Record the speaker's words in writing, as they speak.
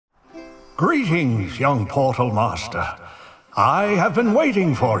Greetings, young Portal Master. I have been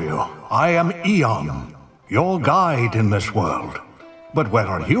waiting for you. I am Eon, your guide in this world. But where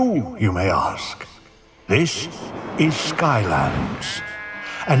are you, you may ask? This is Skylands,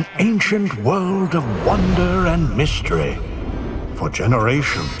 an ancient world of wonder and mystery. For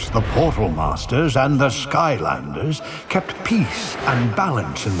generations, the Portal Masters and the Skylanders kept peace and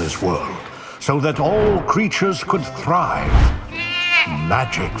balance in this world, so that all creatures could thrive.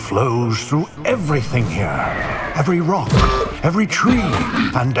 Magic flows through everything here. Every rock, every tree,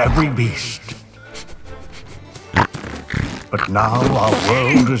 and every beast. But now our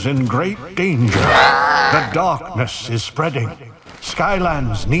world is in great danger. The darkness is spreading.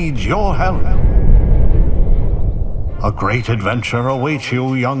 Skylands needs your help. A great adventure awaits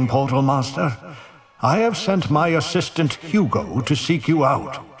you, young Portal Master. I have sent my assistant Hugo to seek you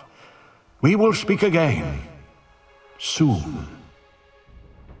out. We will speak again soon.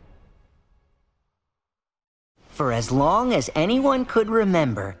 For as long as anyone could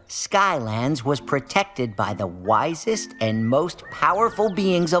remember, Skylands was protected by the wisest and most powerful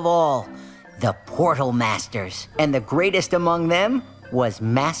beings of all, the Portal Masters. And the greatest among them was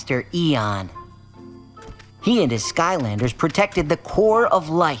Master Eon. He and his Skylanders protected the core of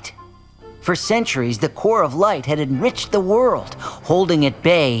light. For centuries, the core of light had enriched the world, holding at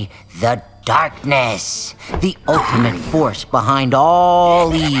bay the darkness, the ultimate force behind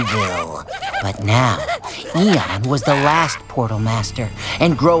all evil. But now, Eon was the last Portal Master,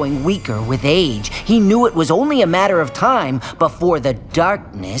 and growing weaker with age, he knew it was only a matter of time before the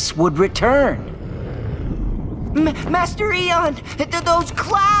darkness would return. Master Eon, those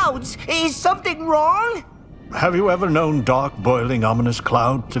clouds, is something wrong? Have you ever known dark, boiling, ominous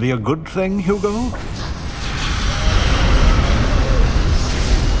cloud to be a good thing, Hugo?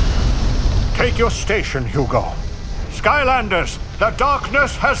 Take your station, Hugo. Skylanders, the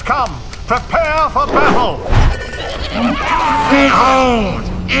darkness has come. Prepare for battle! Behold!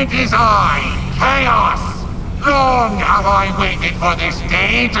 It is I, Kaos! Long have I waited for this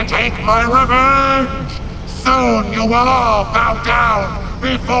day to take my revenge! Soon you will all bow down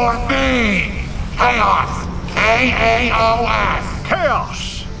before me! Kaos! K-A-O-S!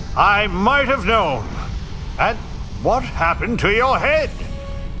 Chaos! I might have known. And what happened to your head?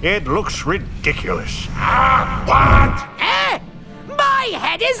 It looks ridiculous. What? My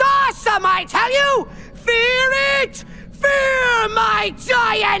head is awesome, I tell you! Fear it! Fear my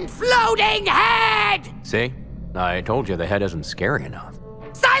giant floating head! See? I told you the head isn't scary enough.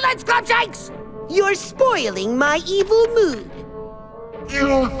 Silence, Glumshanks! You're spoiling my evil mood.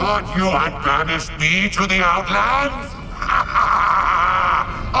 You thought you had banished me to the Outlands?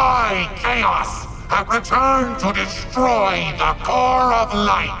 I, Kaos, have returned to destroy the core of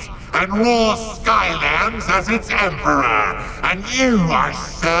light and rule Skylands as its emperor. And you are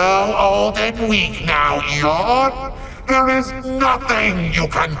so old and weak now, Eon. There is nothing you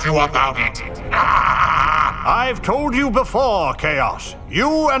can do about it. I've told you before, Chaos.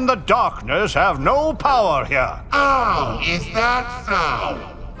 You and the darkness have no power here. Oh, is that so?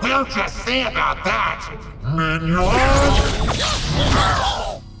 We'll just see about that, minion.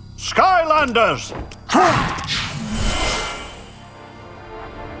 Skylanders!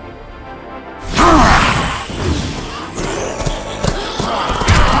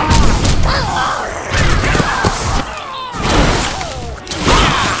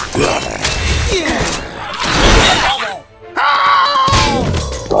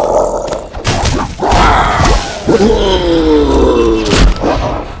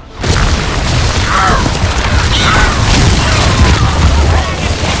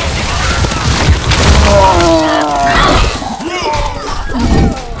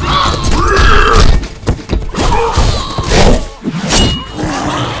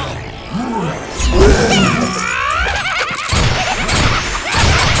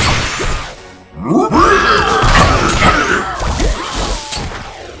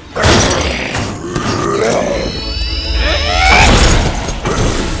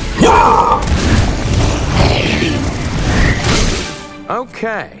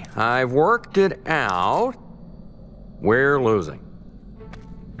 Okay, I've worked it out. We're losing.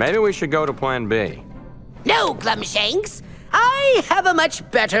 Maybe we should go to Plan B. No, Glumshanks. I have a much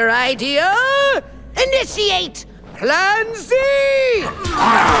better idea. Initiate Plan Z!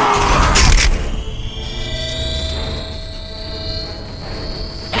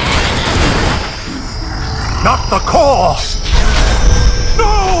 Not the core!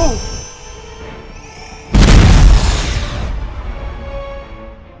 No!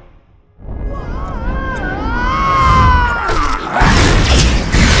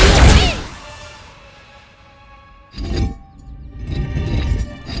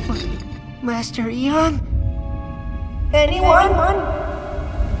 Master Eon? Anyone?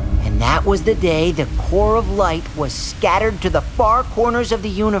 And that was the day the core of light was scattered to the far corners of the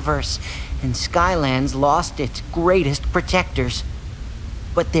universe, and Skylands lost its greatest protectors.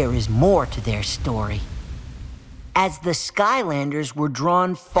 But there is more to their story. As the Skylanders were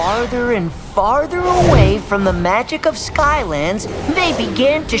drawn farther and farther away from the magic of Skylands, they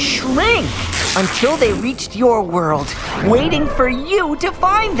began to shrink until they reached your world, waiting for you to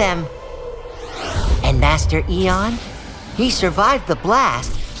find them. And Master Eon, he survived the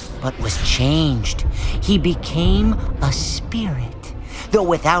blast, but was changed. He became a spirit. Though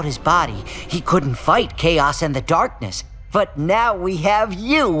without his body, he couldn't fight chaos and the darkness. But now we have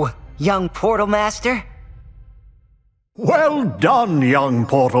you, young Portal Master. Well done, young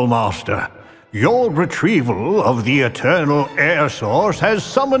Portal Master. Your retrieval of the Eternal Air Source has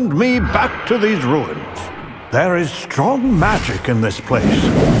summoned me back to these ruins. There is strong magic in this place,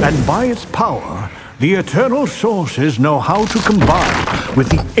 and by its power, the Eternal Sources know how to combine with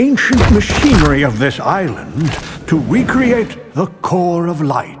the ancient machinery of this island to recreate the core of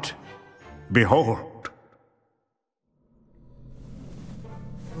light. Behold.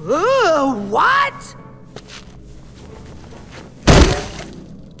 Ooh, what?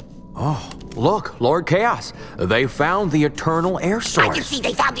 Oh, look, Lord Chaos. They found the Eternal Air Source. I can see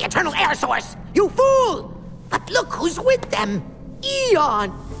they found the Eternal Air Source. You fool! But look who's with them.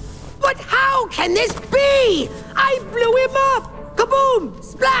 Eon. But how can this be? I blew him up. Kaboom!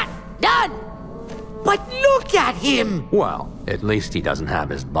 Splat! Done! But look at him! Well, at least he doesn't have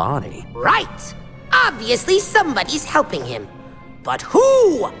his body. Right! Obviously somebody's helping him. But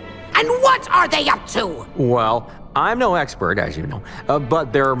who? And what are they up to? Well, I'm no expert, as you know,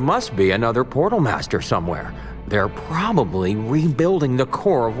 but there must be another Portal Master somewhere. They're probably rebuilding the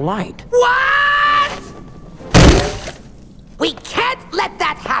core of light. What? We can't let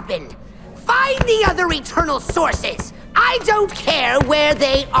that happen. Find the other Eternal Sources. I don't care where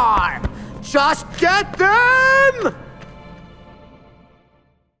they are. Just get them!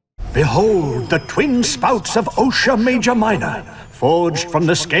 Behold the Twin Spouts of Ocea-Major-Minor, forged from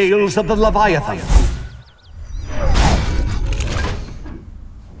the scales of the Leviathan.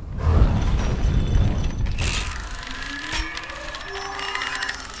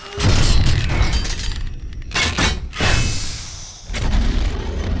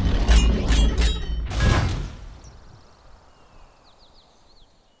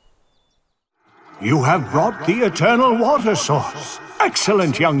 You have brought the Eternal Water Source.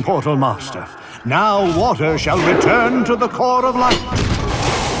 Excellent, young Portal Master. Now water shall return to the core of light.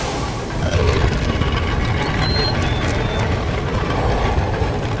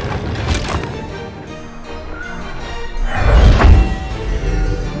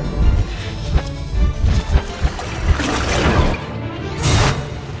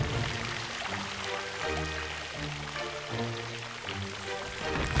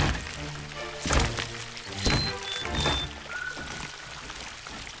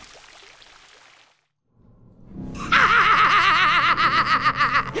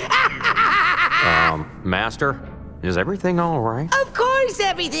 Master, is everything all right? Of course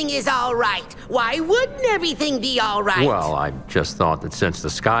everything is all right. Why wouldn't everything be all right? Well, I just thought that since the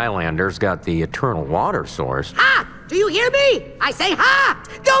Skylanders got the Eternal Water Source... Ha! Do you hear me? I say ha!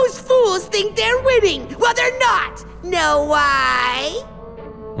 Those fools think they're winning. Well, they're not. Know why?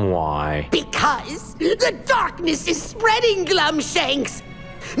 Why? Because the darkness is spreading, Glumshanks.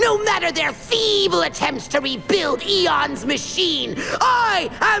 No matter their feeble attempts to rebuild Eon's machine, I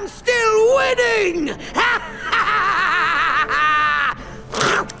am still winning!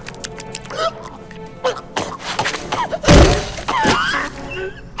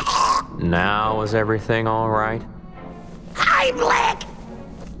 Now is everything all right? Heimlich!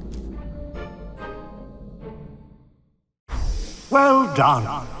 Well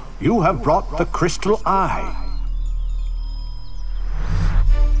done. You have brought the Crystal Eye.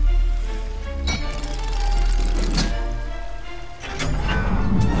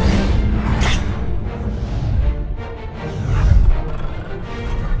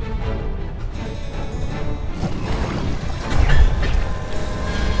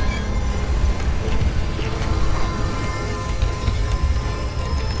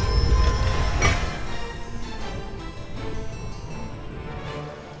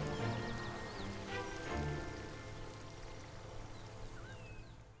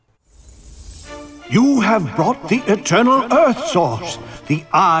 You have brought the Eternal Earth Source, the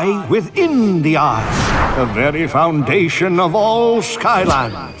eye within the eye, the very foundation of all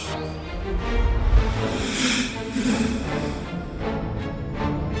Skylands.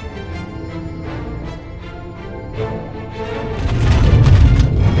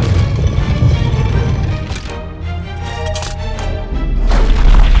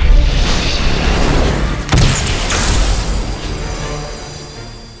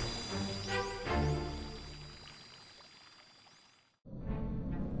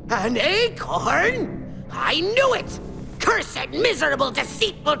 An acorn? I knew it! Cursed, miserable,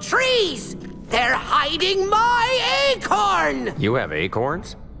 deceitful trees! They're hiding my acorn! You have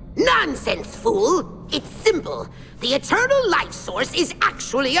acorns? Nonsense, fool! It's simple. The Eternal Life Source is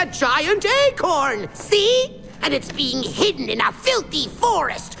actually a giant acorn! See? And it's being hidden in a filthy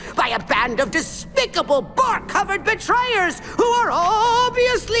forest by a band of despicable bark-covered betrayers who are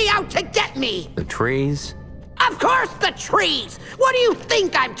obviously out to get me! The trees? Of course the trees! What do you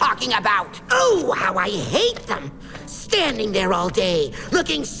think I'm talking about? Oh, how I hate them! Standing there all day,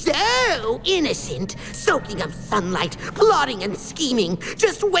 looking so innocent, soaking up sunlight, plotting and scheming,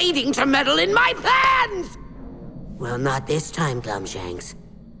 just waiting to meddle in my plans! Well, not this time, Glumshanks.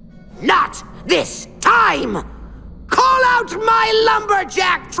 Not this time! Call out my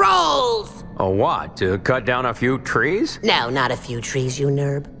lumberjack trolls! A what? To cut down a few trees? No, not a few trees, you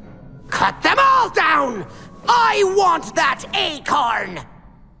nerd. Cut them all down! I want that acorn!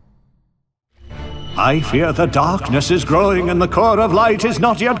 I fear the darkness is growing and the core of light is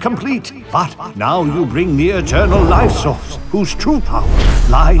not yet complete. But now you bring the Eternal Life Source, whose true power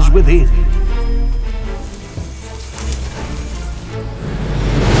lies within.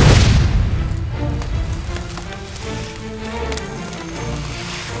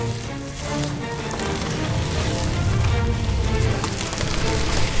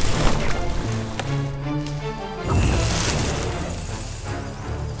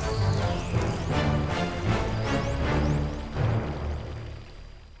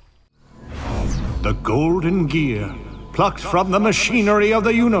 The golden gear, plucked from the machinery of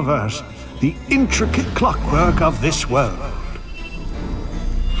the universe, the intricate clockwork of this world.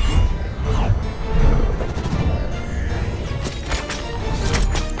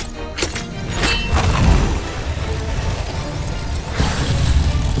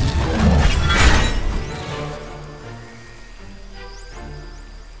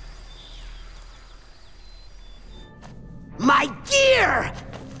 My gear!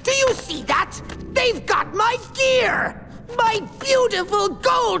 Do you see that? They've got my gear! My beautiful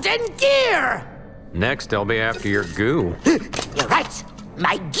golden gear! Next, they'll be after your goo. You're right.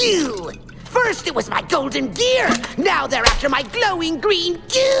 My goo. First it was my golden gear. Now they're after my glowing green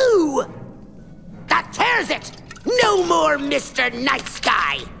goo. That tears it. No more Mr. Night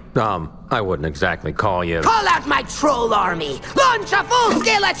Sky. I wouldn't exactly call you... Call out my troll army. Launch a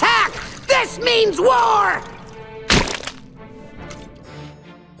full-scale attack. This means war.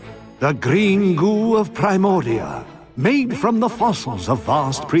 The Green Goo of Primordia, made from the fossils of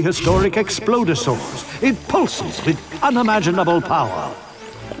vast prehistoric explodosaurs. It pulses with unimaginable power.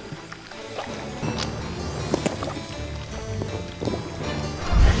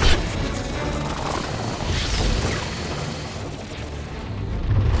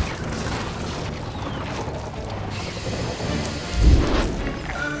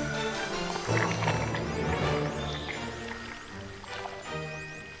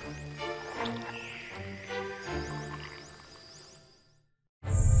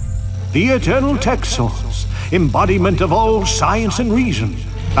 The Eternal Tech Source, embodiment of all science and reason,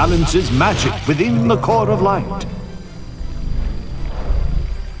 balances magic within the core of light.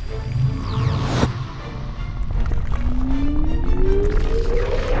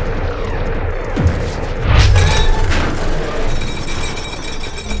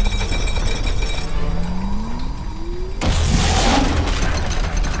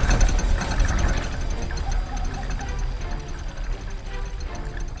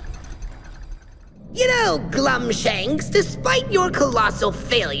 Glumshanks, despite your colossal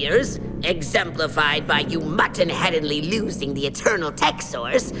failures, exemplified by you mutton-headedly losing the Eternal Tech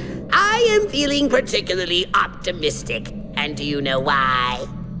Source, I am feeling particularly optimistic. And do you know why?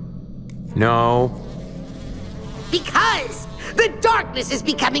 No. Because the darkness is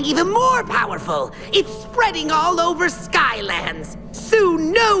becoming even more powerful. It's spreading all over Skylands.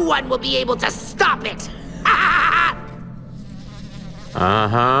 Soon no one will be able to stop it.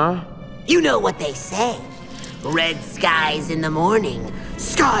 Uh-huh. You know what they say. Red skies in the morning,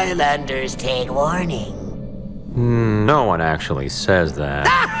 Skylanders take warning. No one actually says that.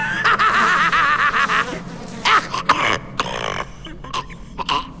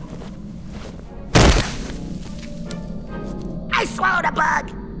 I swallowed a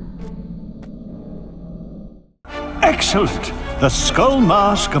bug! Excellent! The skull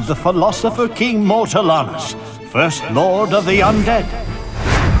mask of the philosopher King Mortalanus, first lord of the undead.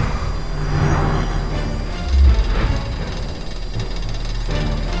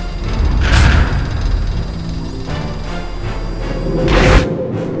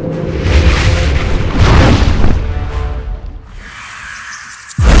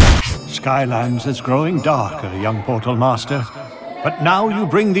 Skylands is growing darker, young Portal Master. But now you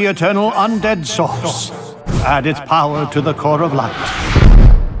bring the Eternal Undead Source. Add its power to the Core of Light.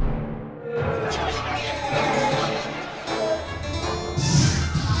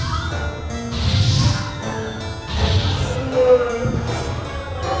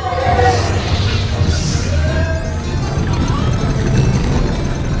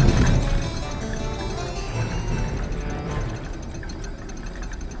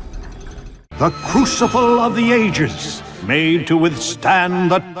 The Crucible of the Ages, made to withstand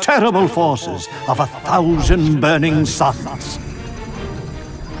the terrible forces of 1,000 burning suns.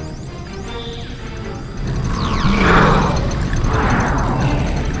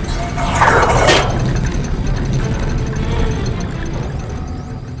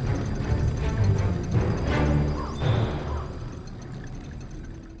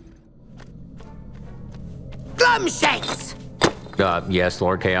 Glumshanks! Yes,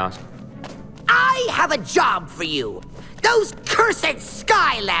 Lord Chaos? I have a job for you. Those cursed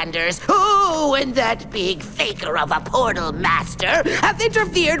Skylanders, oh, and that big faker of a Portal Master have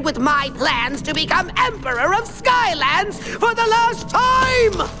interfered with my plans to become Emperor of Skylands for the last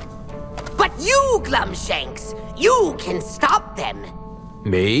time! But you, Glumshanks, you can stop them.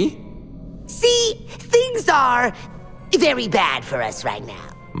 Me? See, things are very bad for us right now.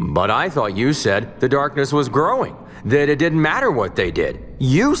 But I thought you said the darkness was growing, that it didn't matter what they did.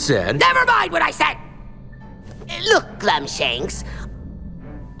 You said... Never mind what I said! Look, Glumshanks,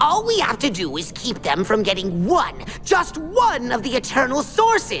 all we have to do is keep them from getting just one of the Eternal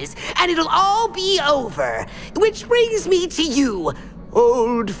Sources, and it'll all be over. Which brings me to you,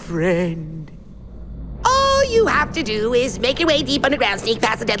 old friend. All you have to do is make your way deep underground, sneak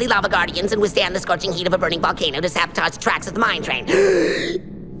past the deadly lava guardians, and withstand the scorching heat of a burning volcano to sabotage the tracks of the mine train.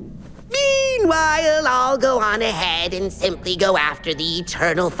 Meanwhile, I'll go on ahead and simply go after the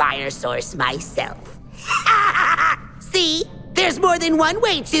Eternal Fire Source myself. See? There's more than one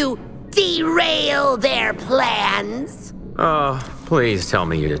way to derail their plans. Oh, please tell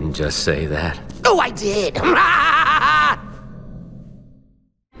me you didn't just say that. Oh, I did.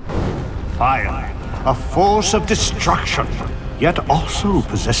 Fire, a force of destruction, yet also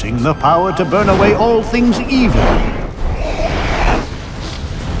possessing the power to burn away all things evil.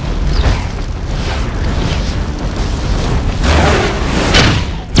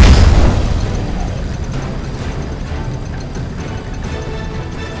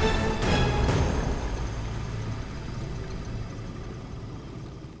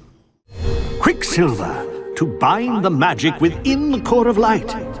 Quicksilver, to bind the magic within the Core of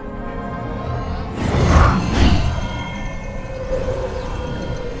Light.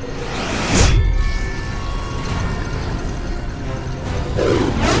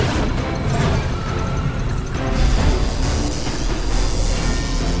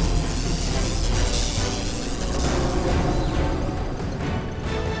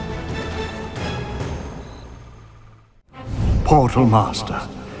 Portal Master,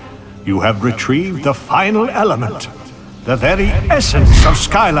 you have retrieved the final element, the very essence of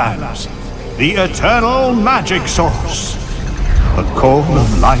Skylands, the Eternal Magic Source. The Core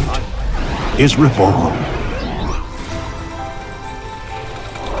of Light is reborn.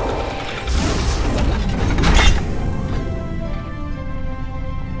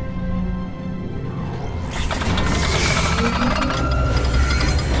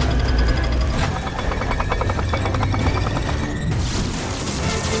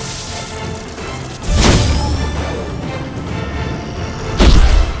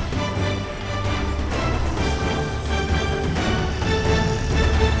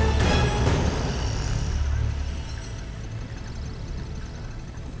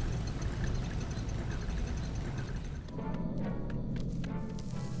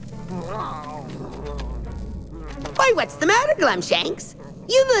 Why, what's the matter, Glumshanks?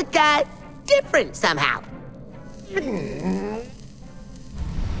 You look, different somehow.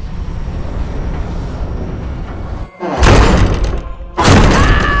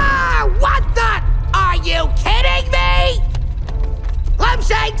 What the? Are you kidding me?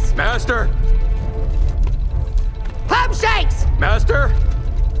 Glumshanks! Master! Glumshanks! Master!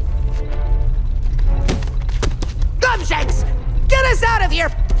 Glumshanks! Get us out of here!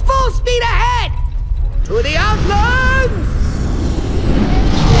 Full speed ahead! To the Outlands!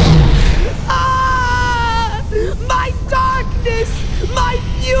 Ah! My darkness! My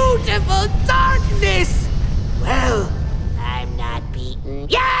beautiful darkness! Well, I'm not beaten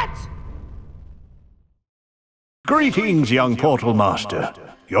yet! Greetings, young Portal Master.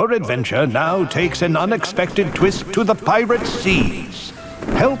 Your adventure now takes an unexpected twist to the pirate seas.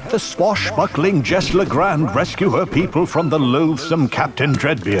 Help the swashbuckling Jess Legrand rescue her people from the loathsome Captain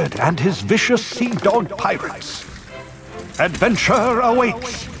Dreadbeard and his vicious sea dog pirates. Adventure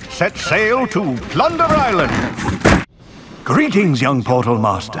awaits. Set sail to Plunder Island. Greetings, young Portal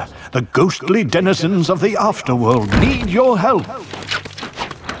Master. The ghostly denizens of the Afterworld need your help.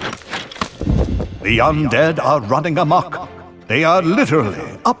 The undead are running amok. They are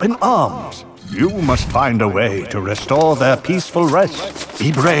literally up in arms. You must find a way to restore their peaceful rest.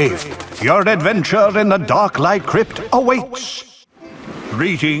 Be brave. Your adventure in the Dark Light Crypt awaits.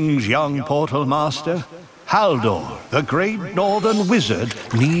 Greetings, young Portal Master. Haldor, the great northern wizard,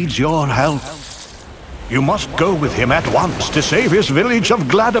 needs your help. You must go with him at once to save his village of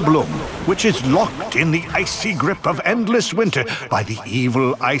Gladabloom, which is locked in the icy grip of endless winter by the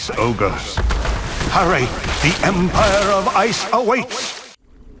evil ice ogres. Hurry, the Empire of Ice awaits!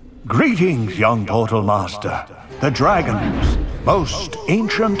 Greetings, young Portal Master. The dragons, most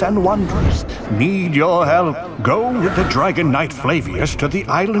ancient and wondrous, need your help. Go with the Dragon Knight Flavius to the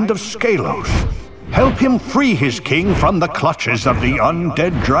island of Scalos. Help him free his king from the clutches of the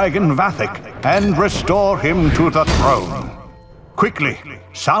undead dragon Vathic and restore him to the throne. Quickly,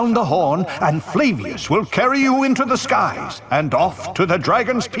 sound the horn and Flavius will carry you into the skies and off to the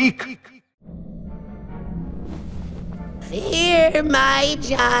Dragon's Peak. Fear my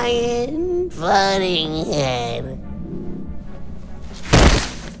giant floating head.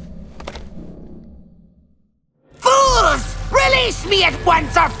 Fools! Release me at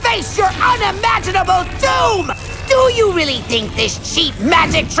once or face your unimaginable doom! Do you really think this cheap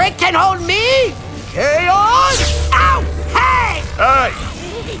magic trick can hold me? Chaos! Ow! Hey! Hey!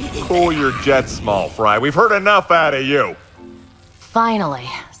 Cool your jets, small fry. We've heard enough out of you. Finally,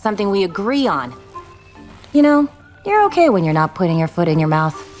 something we agree on. You know, you're okay when you're not putting your foot in your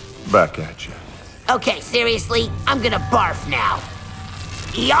mouth. Back at you. Okay, seriously, I'm gonna barf now.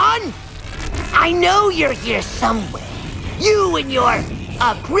 Eon? I know you're here somewhere. You and your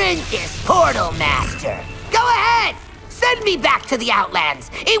apprentice Portal Master. Go ahead! Send me back to the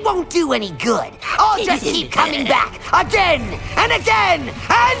Outlands. It won't do any good. I'll just keep coming back again and again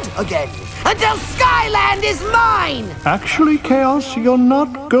and again until Skyland is mine! Actually, Chaos, you're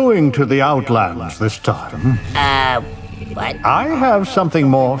not going to the Outlands this time. What? I have something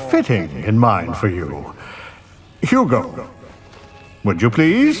more fitting in mind for you. Hugo, would you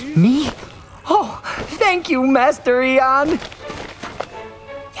please? Me? Oh, thank you, Master Eon.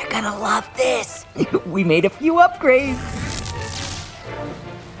 You're gonna love this. We made a few upgrades.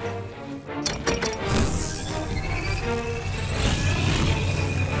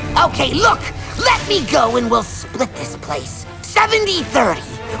 Okay, look! Let me go and we'll split this place. 70-30.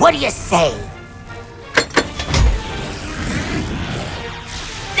 What do you say?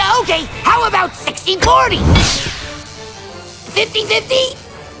 Okay, how about 60-40? 50-50?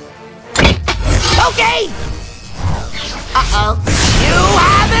 Okay! Uh-oh. You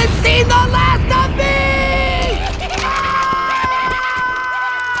haven't seen the last of me!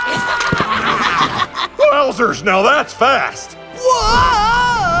 Wowzers, now that's fast! Whoa!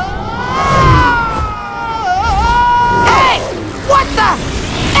 Hey! What the?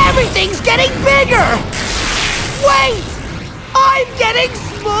 Everything's getting bigger! Wait! I'm getting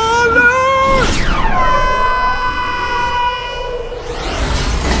smaller!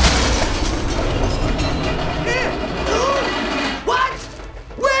 What?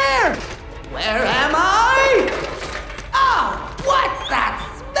 Where am I? Oh, what's that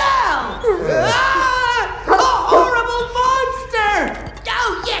smell? A horrible monster!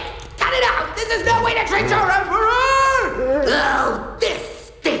 Oh, yeah, cut it out! This is no way to treat your emperor! Oh,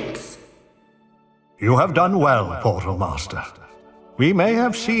 this stinks! You have done well, Portal Master. We may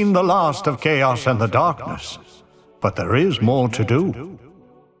have seen the last of chaos and the darkness, but there is more to do.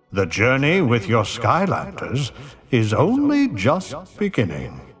 The journey with your Skylanders is only just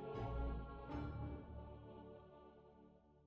beginning.